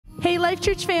Hey Life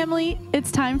Church family,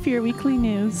 it's time for your weekly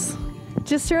news.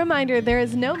 Just a reminder, there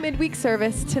is no midweek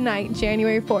service tonight,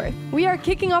 January 4th. We are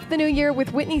kicking off the new year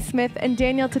with Whitney Smith and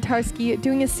Danielle Tatarski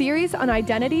doing a series on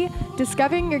identity,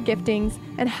 discovering your giftings,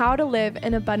 and how to live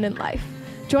an abundant life.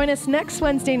 Join us next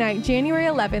Wednesday night, January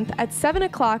 11th at 7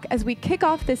 o'clock as we kick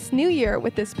off this new year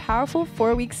with this powerful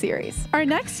 4-week series. Our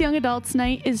next Young Adults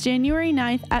Night is January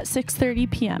 9th at 6:30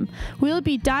 p.m. We'll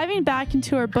be diving back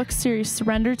into our book series,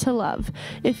 Surrender to Love.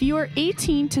 If you are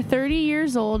 18 to 30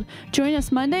 years old, join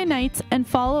us Monday nights and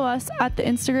follow us at the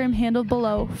Instagram handle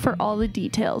below for all the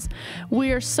details.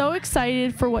 We are so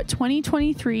excited for what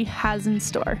 2023 has in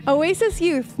store. Oasis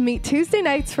Youth meet Tuesday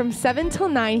nights from 7 till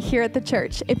 9 here at the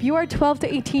church. If you are 12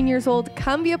 to 18 years old,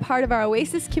 come be a part of our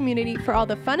Oasis community for all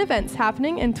the fun events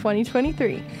happening in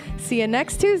 2023. See you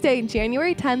next Tuesday,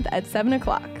 January 10th at 7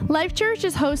 o'clock. Life Church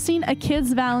is hosting a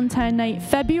Kids Valentine Night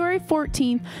February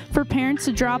 14th for parents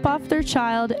to drop off their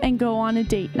child and go on a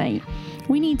date night.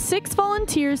 We need 6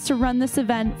 volunteers to run this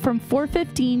event from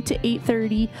 4:15 to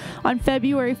 8:30 on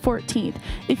February 14th.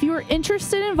 If you are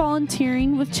interested in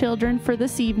volunteering with children for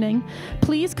this evening,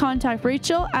 please contact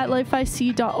Rachel at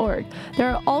lifeic.org.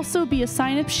 There will also be a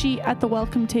sign-up sheet at the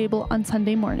welcome table on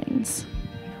Sunday mornings.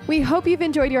 We hope you've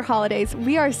enjoyed your holidays.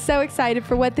 We are so excited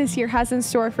for what this year has in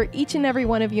store for each and every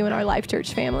one of you in our Life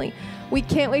Church family. We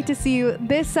can't wait to see you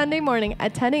this Sunday morning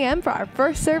at 10 a.m. for our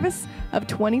first service of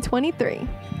 2023.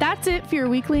 That's it for your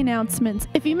weekly announcements.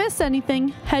 If you missed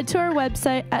anything, head to our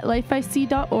website at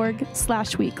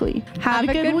lifeic.org/weekly. Have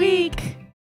a good week.